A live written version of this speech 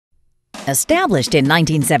Established in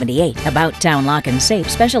 1978, About Town Lock and Safe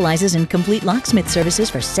specializes in complete locksmith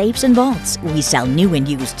services for safes and vaults. We sell new and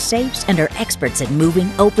used safes and are experts at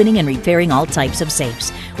moving, opening, and repairing all types of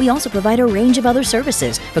safes. We also provide a range of other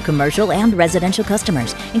services for commercial and residential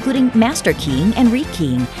customers, including master keying and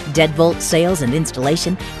rekeying, deadbolt sales and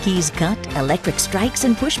installation, keys cut, electric strikes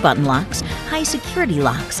and push-button locks, high security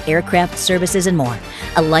locks, aircraft services, and more.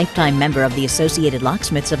 A lifetime member of the Associated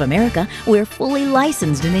Locksmiths of America, we're fully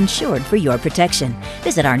licensed and insured for your protection.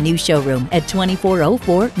 Visit our new showroom at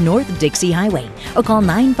 2404 North Dixie Highway or call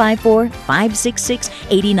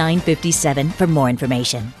 954-566-8957 for more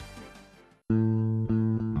information.